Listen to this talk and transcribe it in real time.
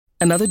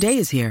Another day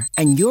is here,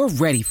 and you're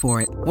ready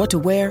for it. What to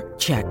wear?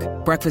 Check.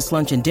 Breakfast,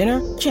 lunch, and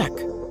dinner? Check.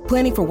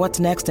 Planning for what's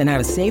next and how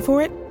to save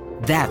for it?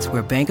 That's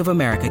where Bank of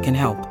America can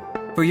help.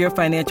 For your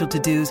financial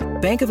to-dos,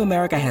 Bank of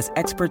America has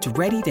experts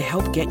ready to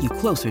help get you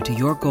closer to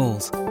your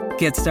goals.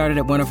 Get started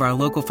at one of our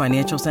local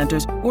financial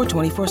centers or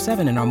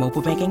 24/7 in our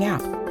mobile banking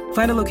app.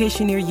 Find a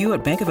location near you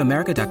at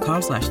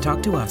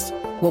bankofamerica.com/talktous.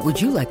 What would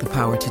you like the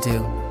power to do?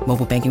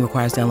 Mobile banking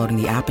requires downloading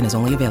the app and is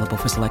only available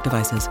for select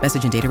devices.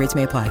 Message and data rates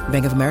may apply.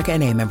 Bank of America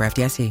N.A., member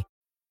FDIC.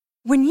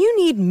 When you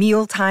need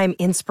mealtime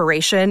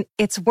inspiration,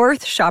 it's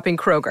worth shopping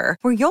Kroger,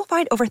 where you'll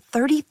find over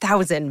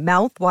 30,000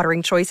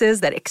 mouth-watering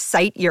choices that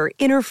excite your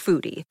inner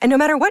foodie. And no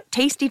matter what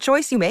tasty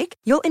choice you make,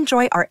 you'll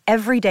enjoy our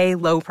everyday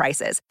low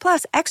prices,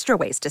 plus extra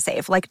ways to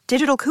save, like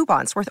digital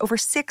coupons worth over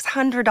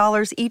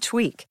 $600 each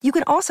week. You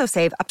can also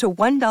save up to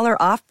 $1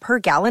 off per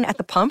gallon at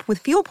the pump with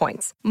fuel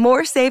points.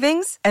 More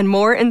savings and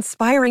more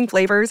inspiring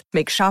flavors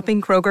make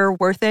shopping Kroger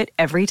worth it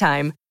every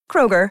time.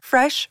 Kroger,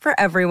 fresh for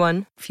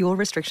everyone. Fuel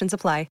restrictions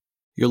apply.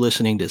 You're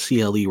listening to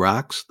CLE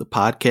Rocks, the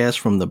podcast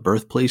from the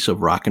birthplace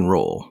of rock and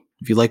roll.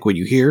 If you like what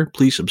you hear,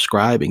 please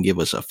subscribe and give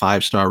us a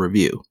 5-star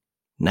review.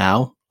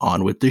 Now,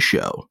 on with the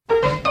show.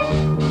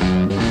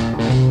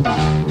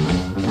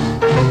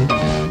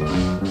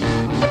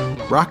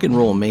 Rock and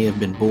roll may have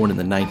been born in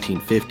the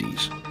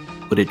 1950s,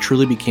 but it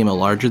truly became a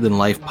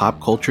larger-than-life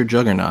pop culture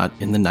juggernaut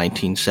in the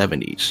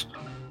 1970s.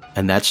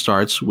 And that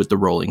starts with the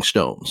Rolling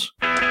Stones.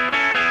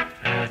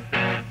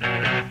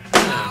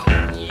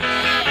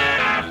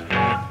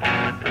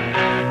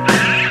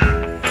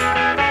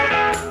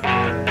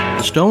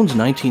 The Stones'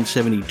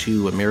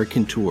 1972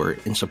 American tour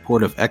in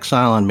support of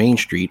Exile on Main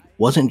Street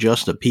wasn't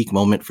just a peak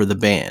moment for the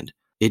band.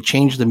 It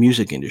changed the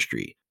music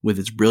industry, with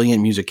its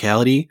brilliant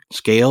musicality,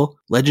 scale,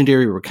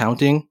 legendary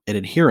recounting, and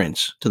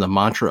adherence to the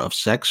mantra of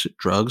sex,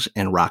 drugs,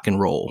 and rock and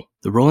roll.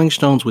 The Rolling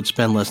Stones would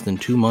spend less than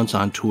 2 months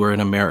on tour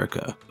in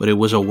America, but it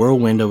was a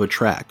whirlwind of a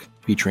track,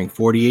 featuring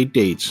 48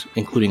 dates,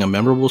 including a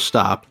memorable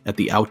stop at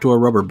the Outdoor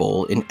Rubber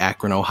Bowl in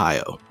Akron,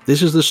 Ohio.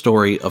 This is the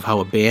story of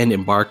how a band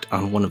embarked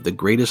on one of the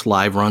greatest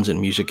live runs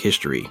in music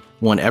history,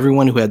 one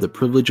everyone who had the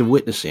privilege of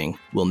witnessing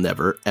will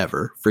never,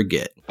 ever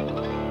forget.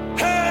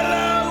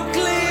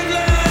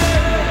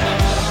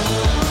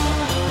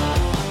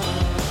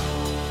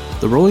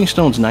 The Rolling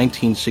Stones'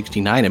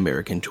 1969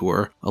 American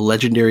tour, a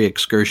legendary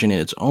excursion in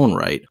its own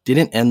right,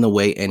 didn't end the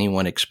way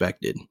anyone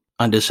expected.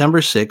 On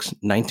December 6,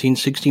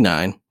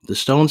 1969, the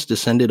Stones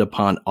descended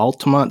upon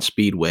Altamont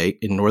Speedway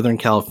in Northern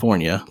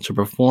California to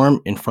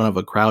perform in front of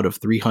a crowd of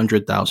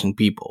 300,000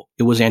 people.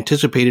 It was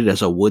anticipated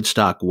as a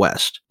Woodstock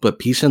West, but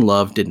peace and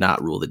love did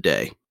not rule the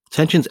day.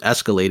 Tensions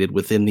escalated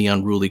within the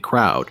unruly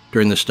crowd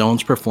during the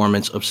Stones'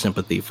 performance of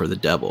Sympathy for the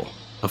Devil.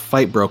 A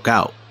fight broke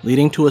out,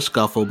 leading to a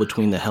scuffle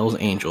between the Hells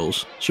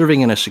Angels,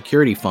 serving in a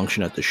security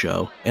function at the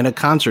show, and a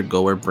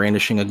concertgoer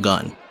brandishing a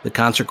gun. The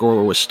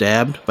concertgoer was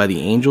stabbed by the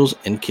Angels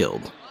and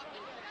killed.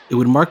 It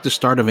would mark the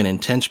start of an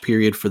intense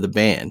period for the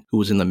band, who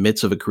was in the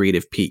midst of a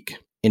creative peak.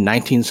 In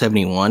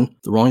 1971,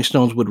 the Rolling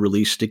Stones would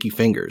release Sticky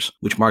Fingers,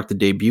 which marked the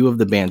debut of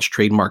the band's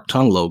trademark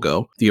tongue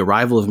logo, the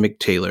arrival of Mick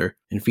Taylor,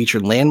 and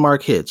featured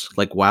landmark hits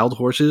like Wild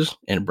Horses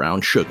and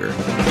Brown Sugar.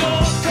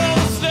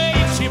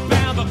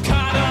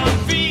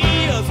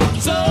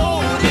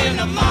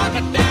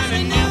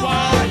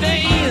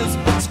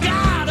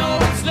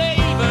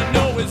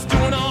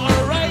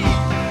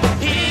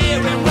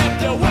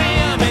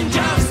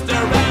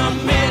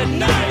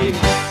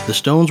 The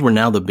Stones were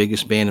now the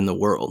biggest band in the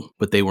world,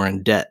 but they were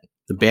in debt.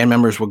 The band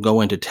members would go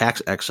into tax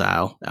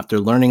exile after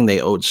learning they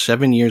owed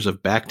 7 years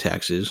of back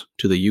taxes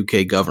to the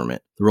UK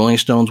government. The Rolling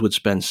Stones would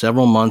spend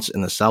several months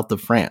in the south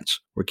of France,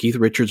 where Keith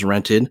Richards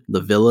rented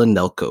the Villa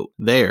Nelcote.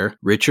 There,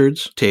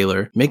 Richards,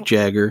 Taylor, Mick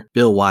Jagger,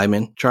 Bill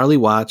Wyman, Charlie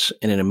Watts,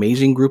 and an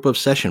amazing group of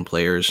session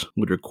players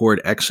would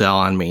record Exile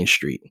on Main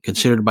Street,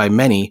 considered by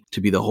many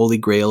to be the holy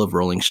grail of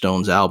Rolling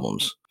Stones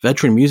albums.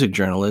 Veteran music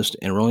journalist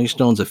and Rolling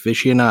Stones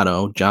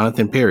aficionado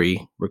Jonathan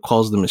Perry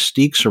recalls the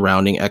mystique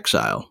surrounding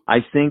Exile.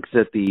 I think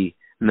that the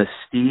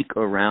mystique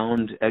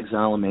around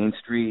Exile on Main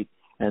Street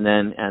and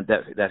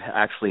that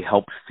actually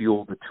helped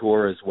fuel the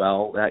tour as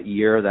well that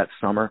year, that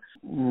summer,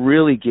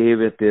 really gave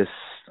it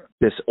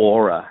this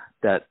aura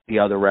that the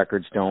other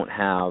records don't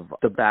have.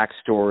 The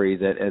backstory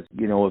that, as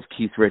you know, of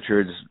Keith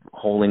Richards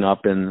holding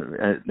up and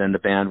the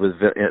band was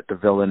at the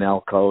Villa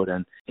Nelcote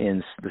and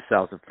in the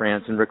south of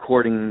France and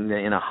recording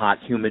in a hot,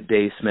 humid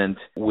basement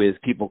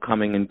with people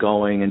coming and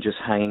going and just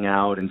hanging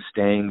out and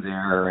staying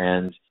there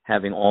and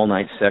having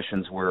all-night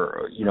sessions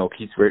where, you know,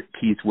 Keith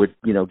would,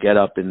 you know, get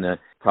up and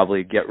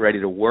probably get ready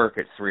to work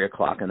at 3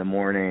 o'clock in the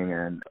morning.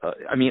 And,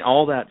 I mean,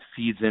 all that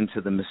feeds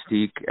into the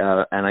mystique,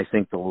 and I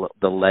think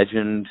the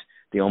legend,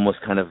 the almost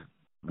kind of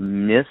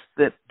myth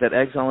that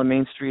Exile on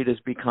Main Street has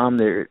become,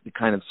 the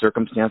kind of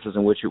circumstances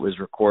in which it was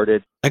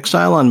recorded.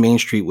 Exile on Main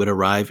Street would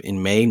arrive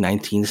in May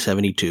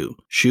 1972,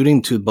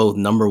 shooting to both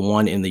number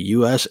one in the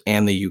US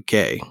and the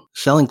UK,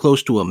 selling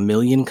close to 1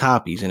 million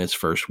copies in its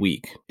first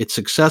week. Its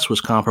success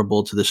was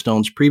comparable to the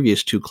Stones'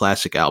 previous two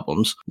classic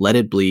albums, Let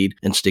It Bleed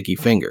and Sticky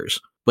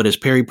Fingers, But as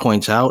Perry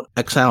points out,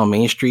 Exile on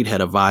Main Street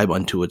had a vibe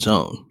unto its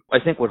own. I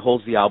think what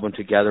holds the album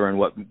together and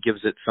what gives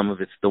it some of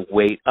the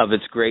weight of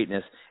its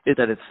greatness is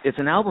that it's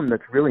an album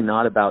that's really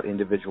not about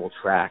individual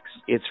tracks.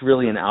 It's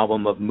really an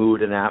album of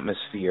mood and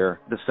atmosphere.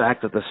 The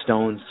fact that the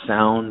Stones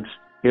sound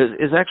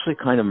is actually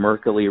kind of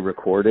murkily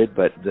recorded,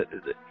 but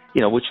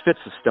which fits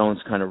the Stones'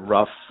 kind of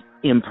rough,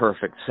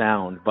 imperfect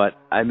sound. But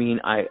I mean,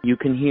 you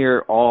can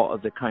hear all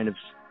of the kind of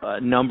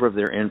number of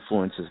their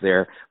influences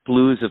there.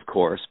 Blues, of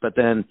course, but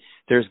then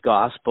there's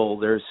gospel,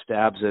 there's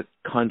stabs at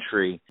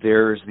country,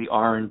 there's the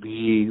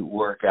R&B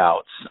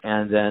workouts,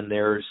 and then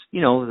there's,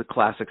 the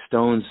classic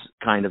Stones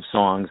kind of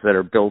songs that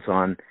are built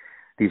on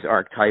these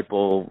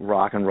archetypal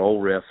rock and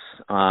roll riffs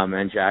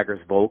and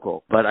Jagger's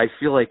vocal. But I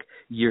feel like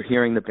you're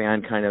hearing the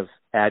band kind of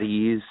at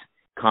ease,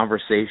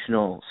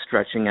 conversational,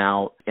 stretching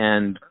out,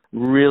 and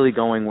really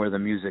going where the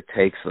music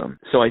takes them.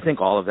 So I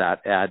think all of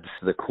that adds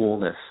to the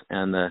coolness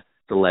and the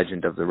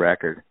legend of the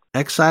record.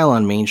 Exile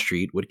on Main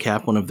Street would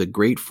cap one of the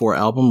great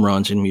 4-album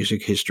runs in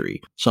music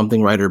history,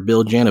 something writer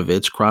Bill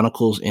Janovitz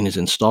chronicles in his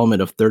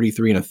installment of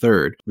 33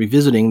 1/3,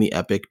 revisiting the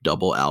epic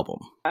double album.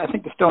 I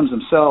think the Stones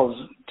themselves,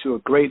 to a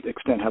great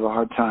extent, have a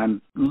hard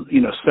time,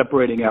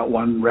 separating out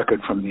one record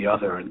from the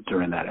other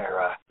during that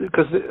era,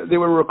 because they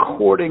were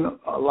recording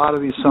a lot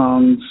of these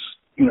songs.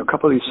 A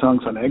couple of these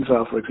songs on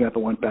Exile, for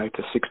example, went back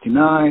to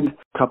 1969.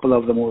 A couple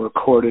of them were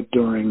recorded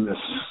during the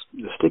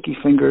Sticky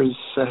Fingers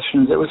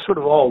sessions. It was sort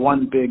of all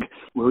one big,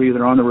 we're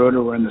either on the road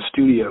or we're in the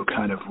studio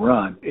kind of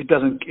run. It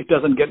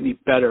doesn't get any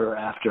better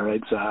after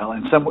Exile,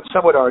 and some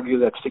would argue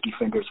that Sticky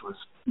Fingers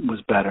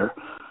was better.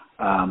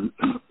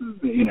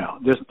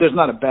 There's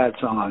not a bad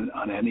song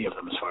on any of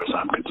them as far as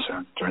I'm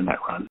concerned during that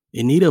run.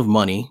 In need of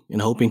money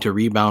and hoping to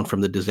rebound from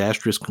the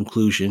disastrous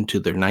conclusion to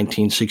their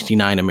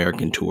 1969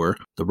 American tour,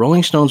 the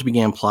Rolling Stones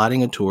began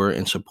plotting a tour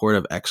in support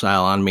of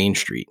Exile on Main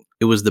Street.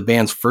 It was the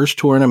band's first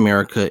tour in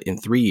America in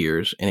 3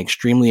 years, an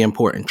extremely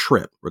important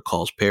trip,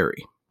 recalls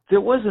Perry.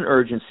 There was an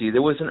urgency.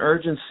 There was an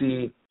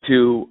urgency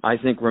to, I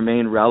think,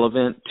 remain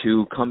relevant,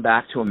 to come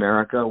back to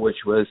America, which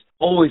was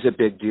always a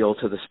big deal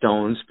to the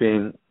Stones,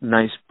 being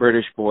nice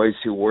British boys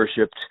who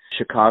worshipped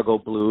Chicago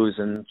blues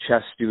and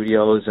Chess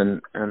Studios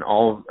and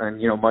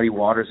Muddy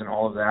Waters and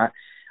all of that,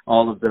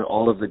 all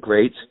of the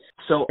greats.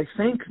 So I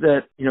think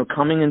that,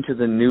 coming into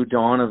the new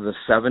dawn of the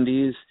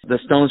 70s, the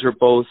Stones are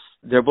both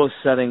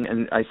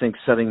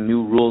setting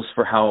new rules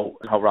for how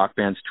rock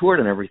bands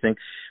toured and everything.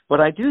 But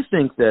I do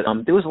think that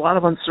there was a lot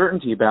of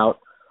uncertainty about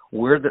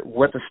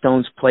what the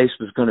Stones' place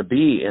was going to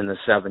be in the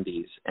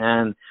 70s.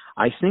 And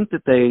I think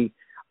that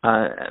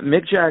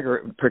Mick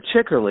Jagger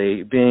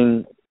particularly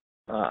being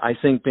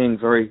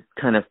very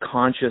kind of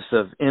conscious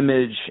of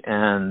image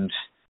and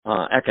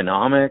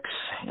economics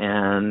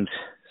and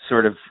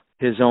sort of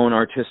his own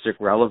artistic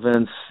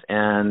relevance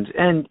and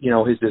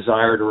his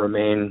desire to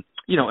remain,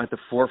 at the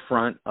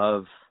forefront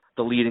of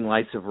the leading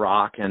lights of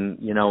rock and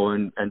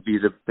be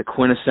the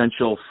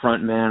quintessential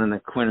front man and the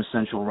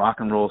quintessential rock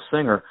and roll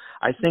singer.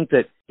 I think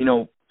that,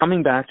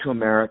 coming back to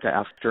America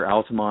after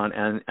Altamont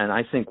and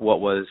I think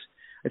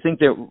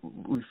that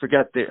we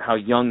forget how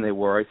young they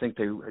were. I think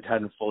they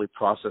hadn't fully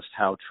processed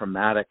how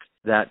traumatic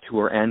that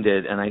tour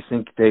ended, and I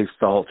think they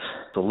felt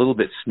a little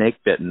bit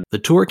snake-bitten. The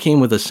tour came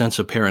with a sense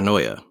of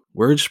paranoia.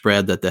 Word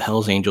spread that the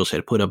Hells Angels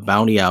had put a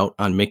bounty out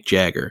on Mick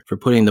Jagger for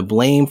putting the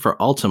blame for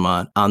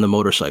Altamont on the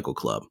Motorcycle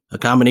Club. A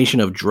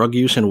combination of drug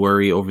use and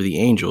worry over the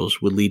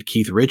Angels would lead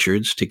Keith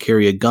Richards to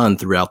carry a gun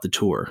throughout the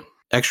tour.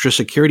 Extra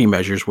security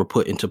measures were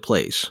put into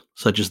place,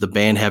 such as the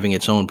band having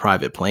its own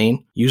private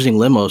plane, using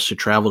limos to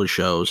travel to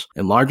shows,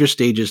 and larger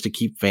stages to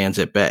keep fans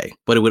at bay.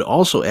 But it would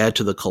also add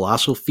to the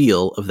colossal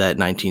feel of that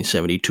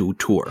 1972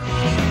 tour.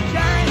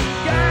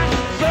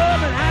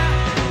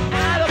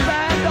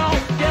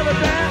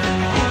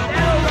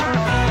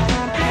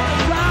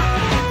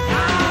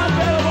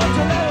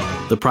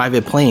 The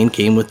private plane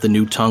came with the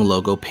new Tongue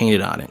logo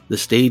painted on it. The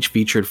stage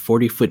featured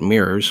 40-foot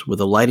mirrors with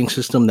a lighting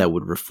system that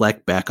would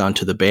reflect back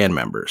onto the band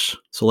members.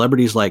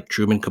 Celebrities like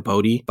Truman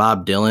Capote,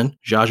 Bob Dylan,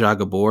 Zsa Zsa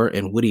Gabor,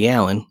 and Woody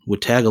Allen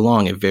would tag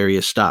along at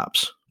various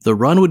stops. The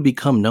run would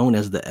become known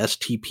as the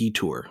STP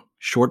Tour,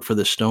 short for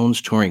the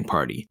Stones Touring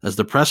Party, as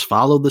the press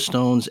followed the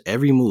Stones'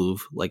 every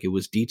move like it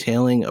was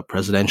detailing a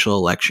presidential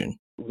election.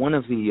 One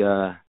of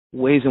the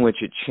ways in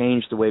which it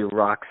changed the way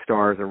rock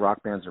stars or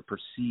rock bands are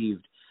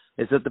perceived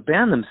is that the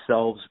band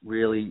themselves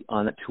really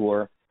on a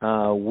tour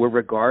were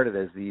regarded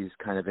as these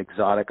kind of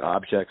exotic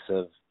objects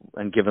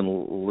and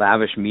given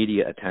lavish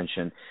media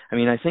attention. I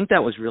mean, I think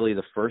that was really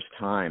the first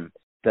time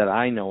that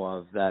I know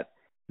of that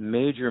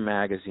major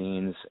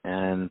magazines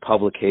and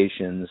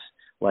publications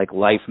like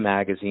Life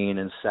magazine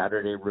and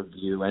Saturday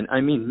Review, and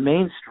I mean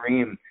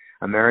mainstream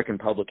American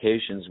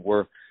publications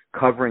were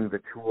covering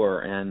the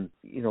tour, and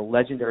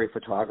legendary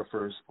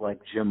photographers like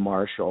Jim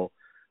Marshall,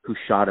 who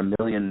shot 1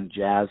 million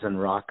jazz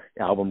and rock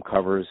album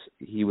covers.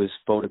 He was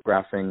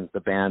photographing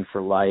the band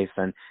for Life.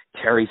 And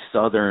Terry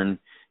Southern,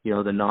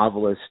 the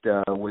novelist,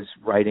 was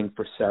writing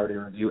for Saturday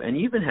Review, and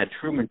even had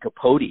Truman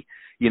Capote,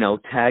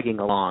 tagging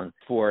along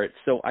for it.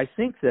 So I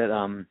think that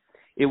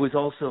it was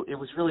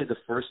really the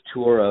first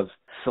tour of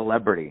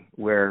celebrity,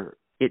 where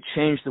it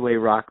changed the way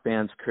rock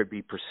bands could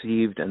be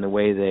perceived and the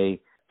way they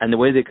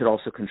could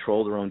also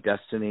control their own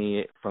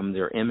destiny, from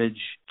their image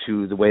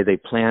to the way they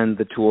planned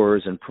the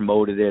tours and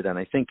promoted it. And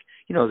I think,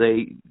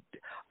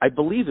 I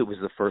believe it was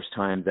the first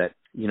time that,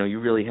 you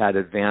really had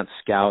advanced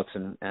scouts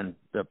and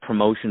the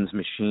promotions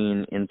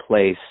machine in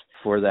place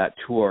for that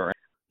tour.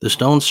 The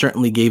Stones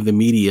certainly gave the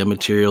media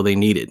material they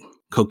needed.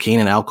 Cocaine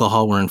and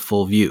alcohol were in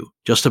full view.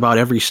 Just about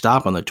every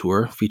stop on the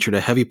tour featured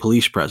a heavy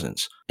police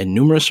presence and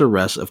numerous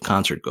arrests of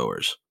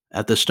concertgoers.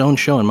 At the Stones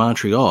show in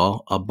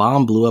Montreal, a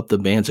bomb blew up the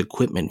band's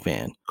equipment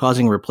van,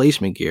 causing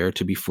replacement gear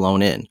to be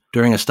flown in.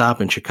 During a stop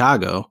in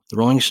Chicago, the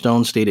Rolling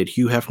Stones stayed at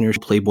Hugh Hefner's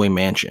Playboy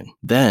Mansion.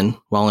 Then,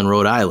 while in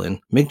Rhode Island,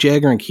 Mick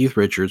Jagger and Keith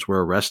Richards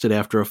were arrested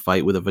after a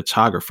fight with a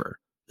photographer.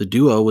 The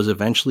duo was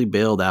eventually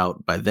bailed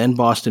out by then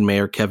Boston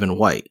Mayor Kevin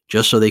White,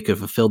 just so they could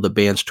fulfill the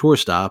band's tour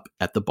stop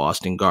at the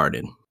Boston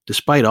Garden.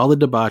 Despite all the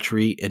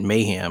debauchery and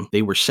mayhem,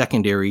 they were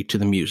secondary to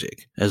the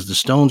music, as the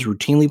Stones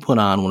routinely put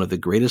on one of the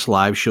greatest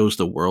live shows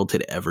the world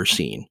had ever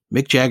seen.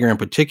 Mick Jagger in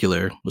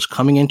particular was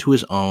coming into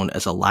his own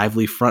as a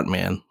lively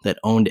frontman that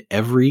owned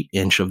every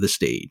inch of the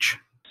stage.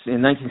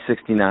 In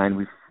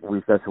 1969,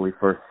 that's when we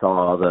first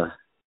saw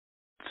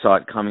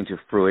it coming to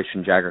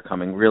fruition, Jagger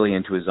coming really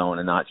into his own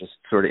and not just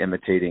sort of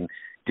imitating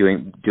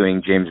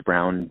doing James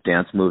Brown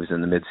dance moves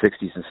in the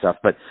mid-'60s and stuff.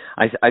 But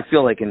I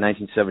feel like in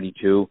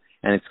 1972,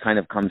 and it kind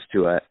of comes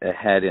to a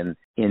head in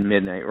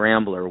Midnight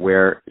Rambler,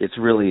 where it's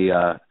really,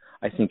 I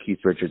think Keith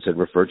Richards had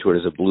referred to it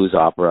as a blues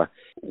opera,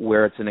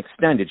 where it's an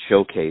extended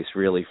showcase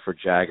really for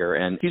Jagger,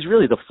 and he's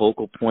really the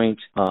focal point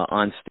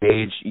on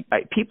stage.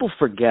 People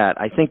forget,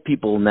 I think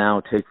people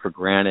now take for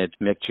granted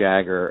Mick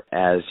Jagger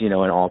as, an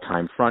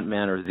all-time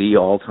frontman or the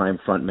all-time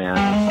frontman.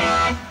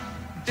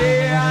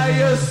 Dare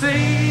you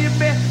see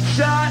me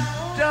shot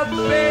the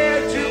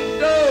bed to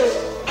go?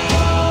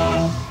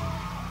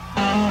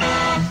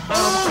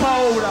 I'm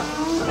colder,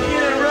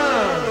 get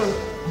run,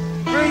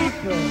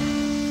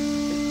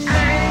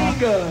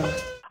 anger.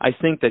 I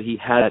think that he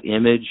had that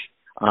image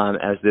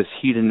as this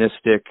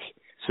hedonistic,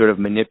 sort of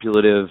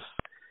manipulative,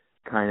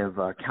 kind of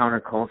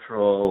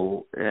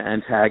countercultural,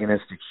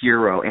 antagonistic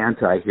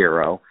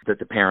anti-hero that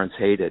the parents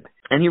hated.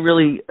 And he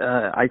really,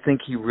 I think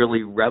he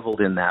really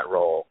reveled in that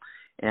role.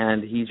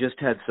 And he just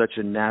had such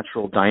a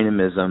natural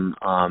dynamism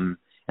and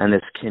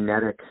this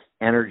kinetic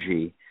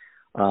energy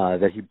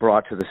that he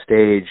brought to the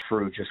stage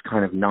through just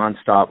kind of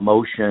nonstop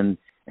motion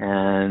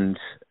and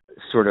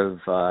sort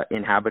of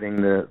inhabiting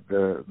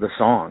the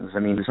songs. I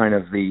mean, kind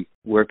of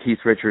where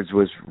Keith Richards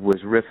was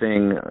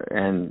riffing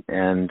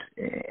and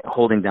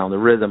holding down the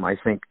rhythm, I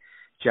think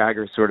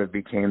Jagger sort of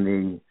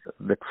became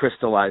the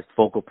crystallized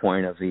focal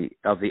point of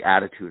the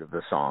attitude of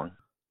the song.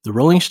 The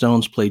Rolling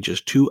Stones played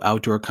just 2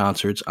 outdoor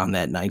concerts on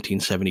that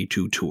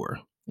 1972 tour,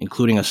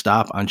 including a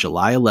stop on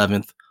July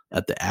 11th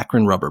at the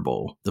Akron Rubber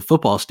Bowl. The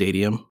football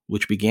stadium,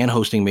 which began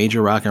hosting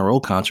major rock and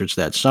roll concerts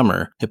that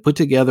summer, had put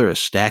together a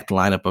stacked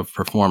lineup of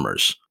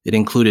performers. It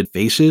included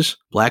Faces,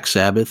 Black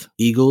Sabbath,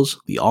 Eagles,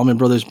 the Allman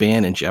Brothers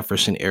Band, and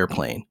Jefferson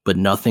Airplane. But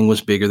nothing was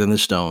bigger than the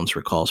Stones,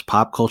 recalls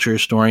pop culture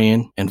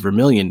historian and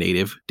Vermilion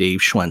native Dave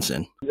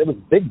Schwensen. It was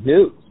big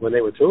news when they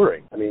were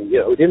touring. I mean,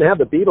 we didn't have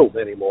the Beatles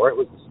anymore. It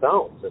was the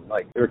Stones. And,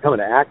 they were coming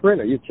to Akron.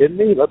 Are you kidding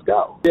me? Let's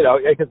go.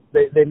 Because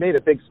they made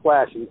a big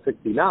splash in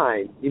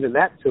 '69. Even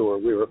that tour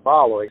we were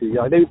following. They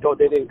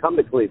didn't come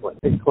to Cleveland.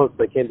 They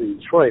came to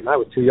Detroit, and I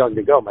was too young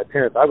to go. My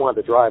parents, I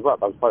wanted to drive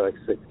up. I was probably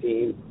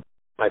 16.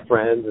 My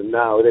friends, and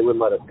now they wouldn't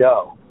let us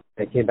go.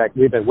 They came back.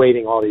 We've been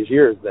waiting all these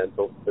years then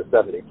until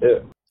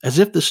 72. As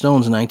if the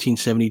Stones'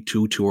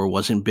 1972 tour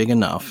wasn't big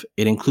enough,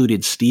 it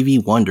included Stevie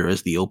Wonder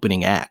as the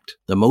opening act.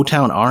 The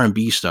Motown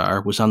R&B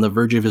star was on the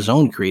verge of his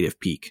own creative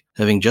peak,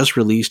 having just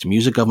released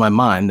Music of My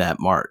Mind that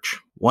March.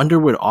 Wonder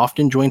would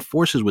often join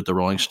forces with the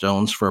Rolling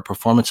Stones for a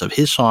performance of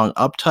his song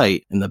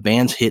Uptight in the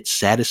band's hit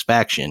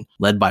Satisfaction,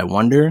 led by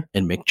Wonder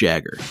and Mick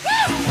Jagger.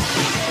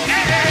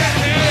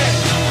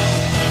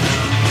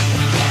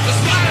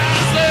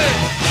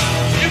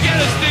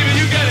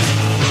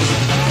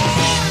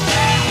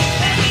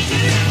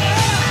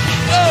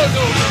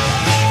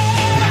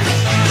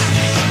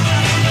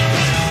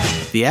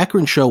 The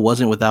Akron show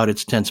wasn't without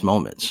its tense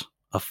moments.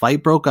 A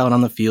fight broke out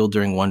on the field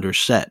during Wonder's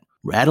set,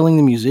 rattling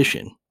the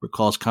musician,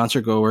 recalls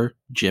concertgoer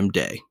Jim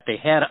Day. They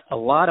had a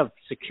lot of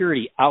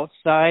security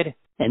outside,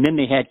 and then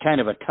they had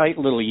kind of a tight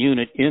little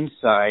unit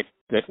inside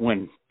that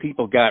when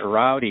people got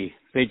rowdy,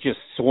 they just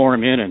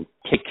swarm in and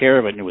take care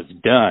of it, and it was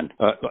done.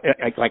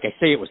 Like I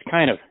say, it was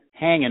kind of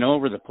hanging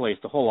over the place,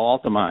 the whole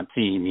Altamont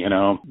theme,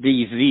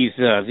 These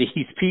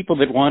people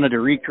that wanted to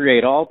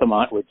recreate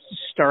Altamont would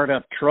start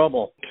up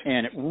trouble,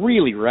 and it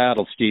really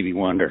rattled Stevie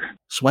Wonder.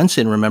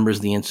 Schwensen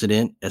remembers the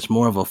incident as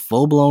more of a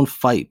full-blown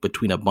fight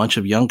between a bunch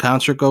of young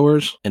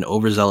concertgoers and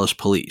overzealous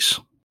police.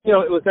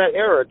 It was that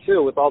era,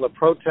 too, with all the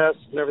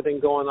protests and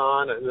everything going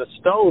on, and the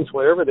Stones,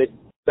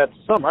 that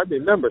summer, I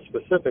remember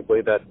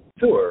specifically that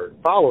tour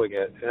following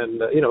it,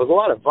 and, it was a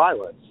lot of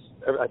violence.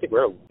 I think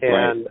we're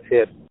and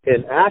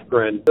in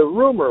Akron, the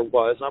rumor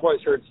was, and I've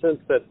always heard since,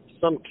 that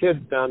some kids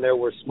down there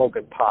were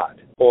smoking pot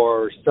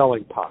or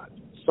selling pot,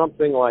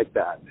 something like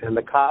that. And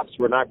the cops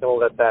were not going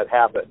to let that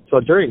happen. So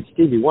during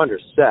Stevie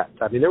Wonder's set,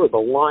 I mean, there was a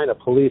line of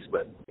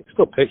policemen. You can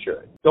still picture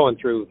it, going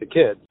through the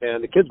kids,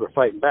 and the kids were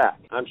fighting back.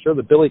 I'm sure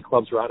the billy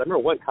clubs were out. I remember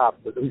one cop,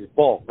 it was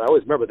bald. I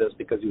always remember this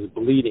because he was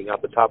bleeding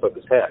out the top of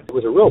his head. It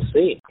was a real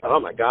scene. Oh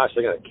my gosh,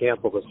 they're going to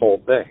cancel this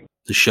whole thing.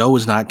 The show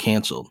was not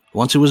canceled.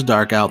 Once it was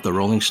dark out, the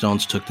Rolling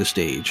Stones took the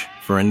stage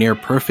for a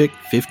near-perfect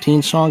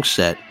 15-song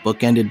set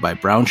bookended by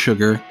Brown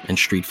Sugar and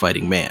Street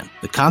Fighting Man.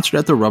 The concert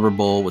at the Rubber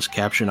Bowl was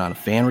captured on a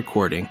fan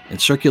recording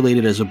and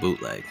circulated as a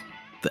bootleg.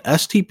 The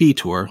STP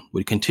tour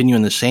would continue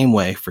in the same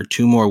way for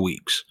 2 more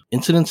weeks,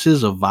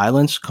 incidences of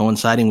violence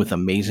coinciding with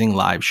amazing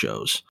live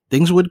shows.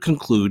 Things would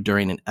conclude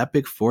during an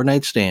epic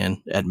 4-night stand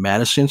at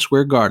Madison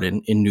Square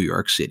Garden in New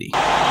York City.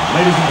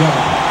 Ladies and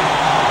gentlemen,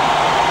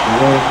 the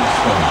Rolling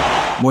Stones.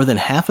 More than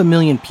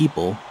 500,000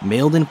 people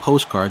mailed in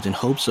postcards in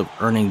hopes of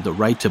earning the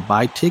right to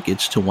buy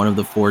tickets to one of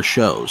the 4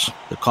 shows.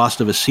 The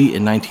cost of a seat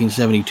in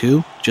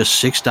 1972,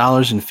 just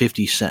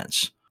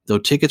 $6.50, though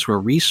tickets were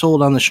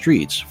resold on the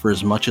streets for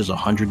as much as $100.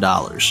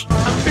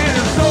 I'm feeling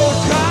so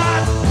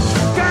tired,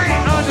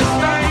 can't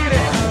understand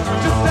it.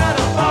 Just had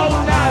a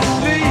 4 night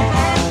sleep.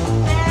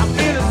 I'm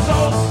feeling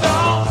so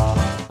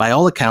soft. By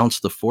all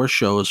accounts, the 4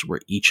 shows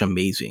were each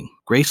amazing.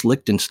 Grace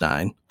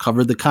Lichtenstein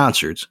covered the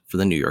concerts for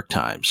the New York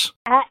Times.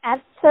 At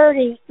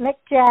 30, Mick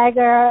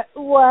Jagger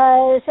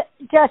was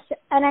just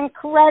an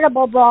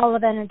incredible ball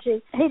of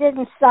energy. He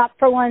didn't stop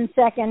for 1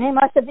 second. He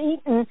must have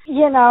eaten,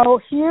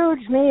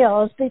 huge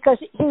meals because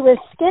he was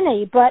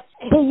skinny, but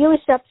he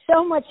used up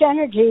so much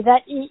energy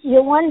that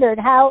you wondered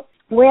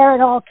where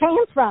it all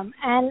came from.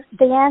 And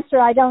the answer,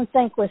 I don't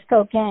think, was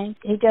cocaine.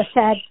 He just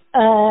had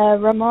a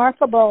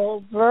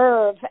remarkable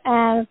verve,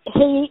 and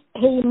he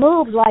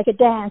moved like a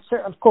dancer,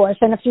 of course.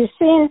 And if you've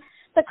seen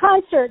the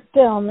concert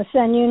films,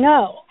 then you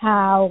know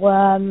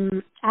how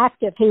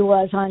active he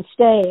was on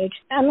stage.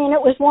 I mean,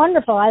 it was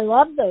wonderful. I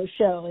loved those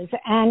shows,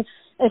 and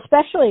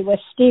especially with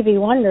Stevie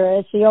Wonder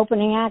as the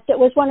opening act. It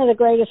was one of the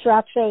greatest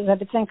rock shows I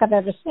think I've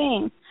ever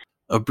seen.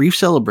 A brief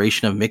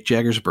celebration of Mick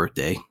Jagger's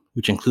birthday,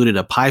 which included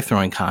a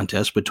pie-throwing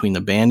contest between the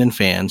band and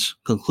fans,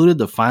 concluded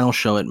the final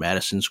show at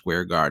Madison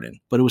Square Garden.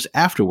 But it was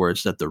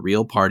afterwards that the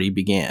real party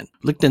began.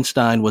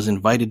 Lichtenstein was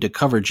invited to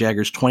cover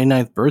Jagger's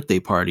 29th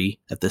birthday party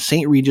at the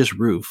St. Regis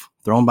roof,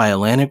 thrown by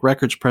Atlantic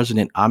Records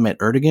president Ahmet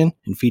Ertegun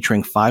and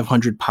featuring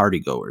 500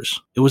 partygoers.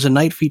 It was a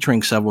night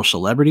featuring several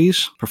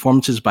celebrities,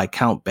 performances by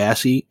Count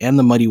Basie and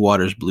the Muddy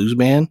Waters Blues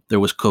Band. There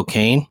was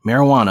cocaine,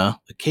 marijuana,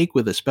 a cake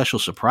with a special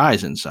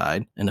surprise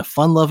inside, and a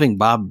fun-loving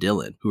Bob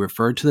Dylan, who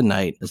referred to the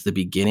night as the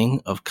beginning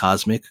of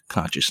cosmic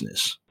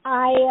consciousness.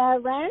 I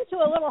ran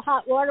into a little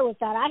hot water with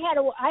that. I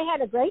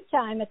had a great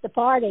time at the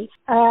party.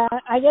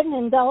 I didn't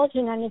indulge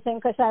in anything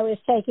because I was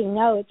taking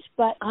notes,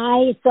 but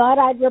I thought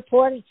I'd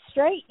report it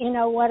straight,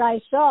 what I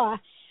saw.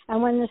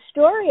 And when the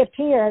story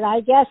appeared, I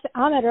guess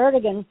Ahmet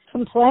Ertegun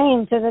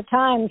complained to the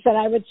Times that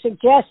I would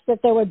suggest that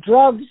there were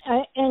drugs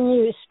in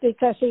use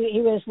because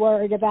he was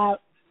worried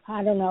about,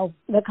 I don't know,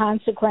 the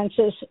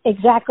consequences,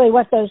 exactly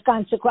what those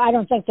consequences. I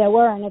don't think there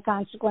were any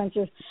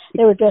consequences.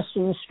 They were just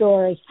in the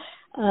story.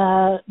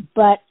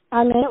 But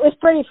I mean, it was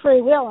pretty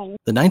freewheeling.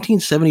 The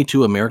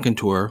 1972 American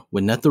tour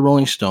would net the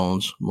Rolling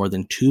Stones more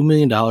than $2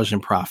 million in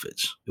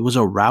profits. It was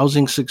a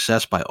rousing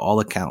success by all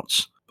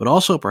accounts, but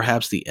also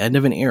perhaps the end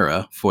of an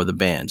era for the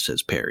band,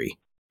 says Perry.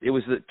 It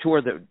was the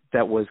tour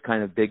that was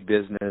kind of big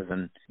business,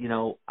 and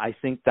I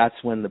think that's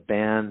when the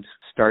band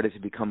started to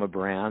become a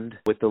brand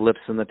with the Lips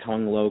and the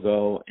Tongue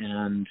logo,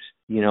 and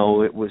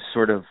it was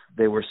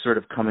they were sort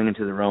of coming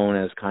into their own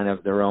as kind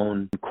of their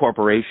own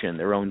corporation,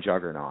 their own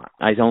juggernaut.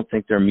 I don't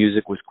think their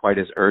music was quite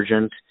as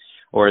urgent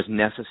or as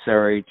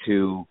necessary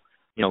to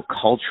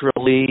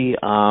culturally,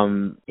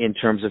 in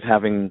terms of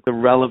having the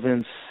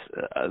relevance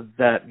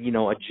that,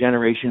 a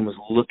generation was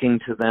looking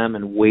to them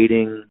and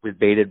waiting with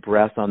bated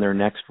breath on their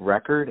next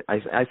record.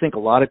 I think a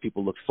lot of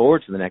people look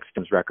forward to the next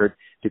record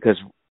because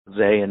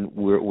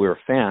we're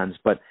fans,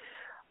 but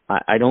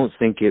I don't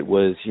think it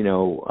was,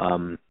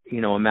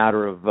 a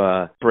matter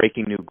of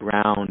breaking new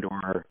ground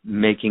or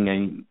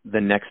making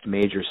the next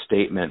major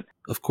statement.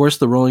 Of course,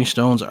 the Rolling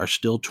Stones are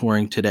still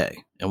touring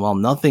today, and while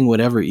nothing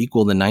would ever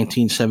equal the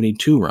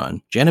 1972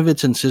 run,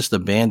 Janovitz insists the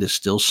band is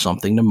still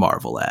something to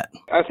marvel at.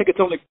 I think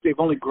they've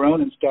only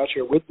grown in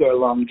stature with their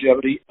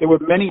longevity. There were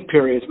many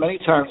periods, many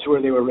times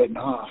where they were written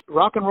off.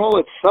 Rock and roll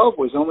itself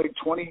was only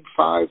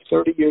 25,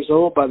 30 years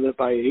old by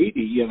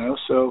 80,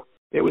 so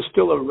it was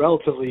still a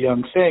relatively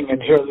young thing.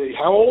 And here,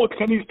 how old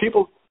can these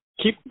people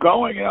keep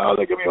going?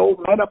 They're going to be old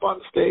men up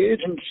on stage.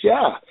 And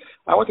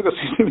I went to go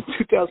see them in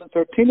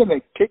 2013, and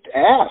they kicked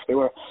ass. They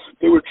were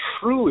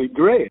truly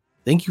great.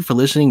 Thank you for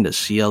listening to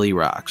CLE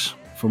Rocks.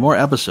 For more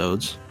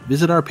episodes,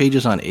 visit our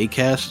pages on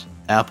Acast,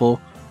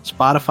 Apple,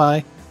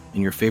 Spotify,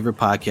 and your favorite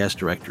podcast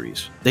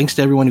directories. Thanks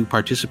to everyone who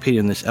participated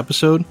in this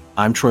episode.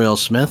 I'm Troy L.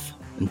 Smith.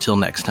 Until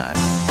next time.